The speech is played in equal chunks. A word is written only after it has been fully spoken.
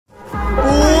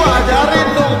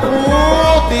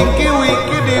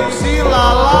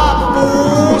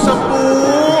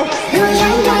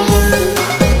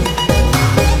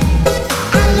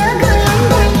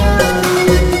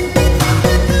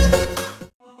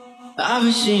I've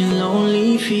been seeing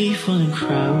lonely people in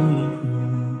crowded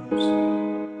rooms,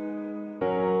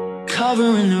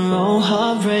 covering their own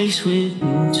heartbreaks with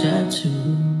new tattoos.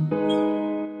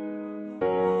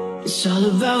 It's all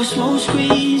about smoke,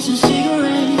 squeeze and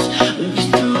cigarettes,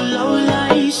 looking through low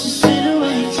lights and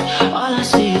silhouettes. All I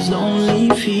see is lonely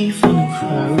people in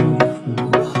crowded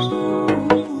rooms.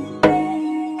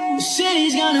 The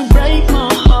city's gonna break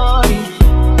my heart.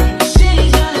 The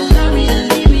city's gonna love me and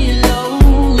leave me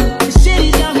alone. The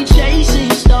city's got me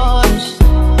chasing stars.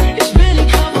 It's been a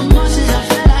couple months since I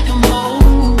felt like I'm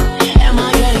home. Am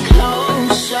I getting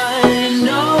closer to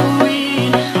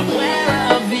knowing where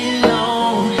I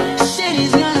belong? The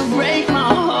city's gonna break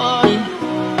my heart.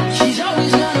 She's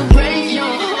always gonna break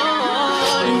your heart.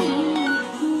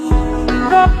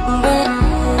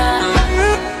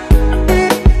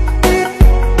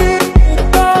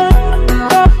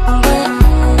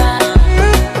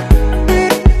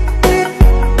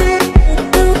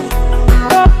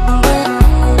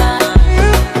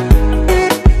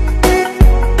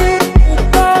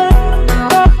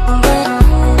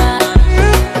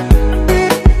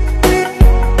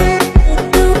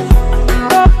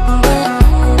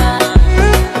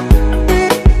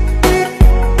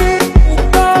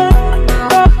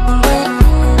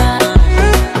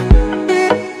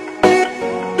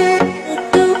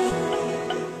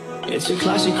 It's a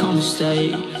classical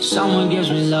mistake. Someone gives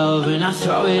me love and I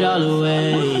throw it all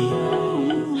away.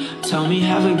 Tell me,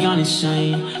 have I gone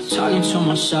insane? Talking to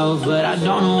myself, but I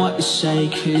don't know what to say.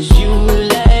 Cause you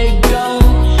let go,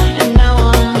 and now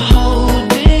I'm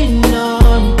holding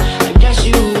on. I guess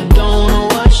you don't know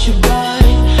what you got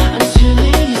until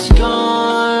it's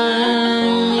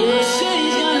gone. Yeah. The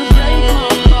city's gonna break my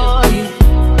heart.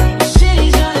 The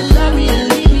city's gonna love me and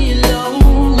leave me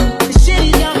alone. The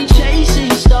city's got me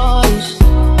chasing stars.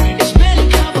 It's been a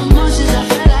couple months since I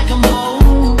felt like I'm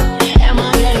home. Am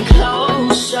I getting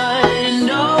closer to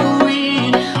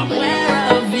knowing where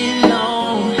I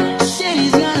belong? The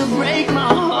city's gonna break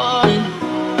my heart.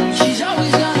 She's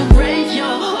always gonna break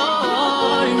your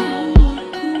heart.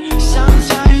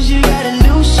 Sometimes you gotta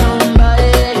lose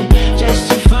somebody just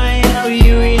to find out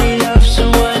you really love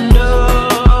someone. No,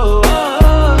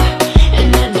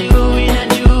 and I do, yeah.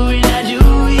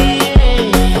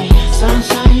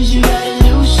 Sometimes you gotta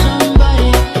lose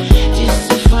somebody just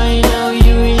to find out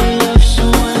you really love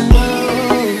someone. No,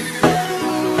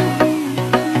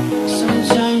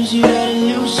 sometimes you gotta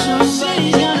lose somebody. The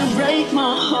city's gonna break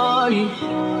my heart.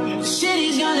 The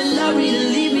city's gonna love me and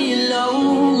leave me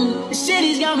alone. The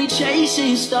city's got me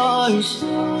chasing stars.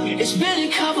 It's been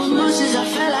a couple months since I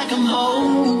felt like I'm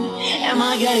home. Am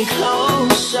I getting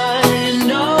closer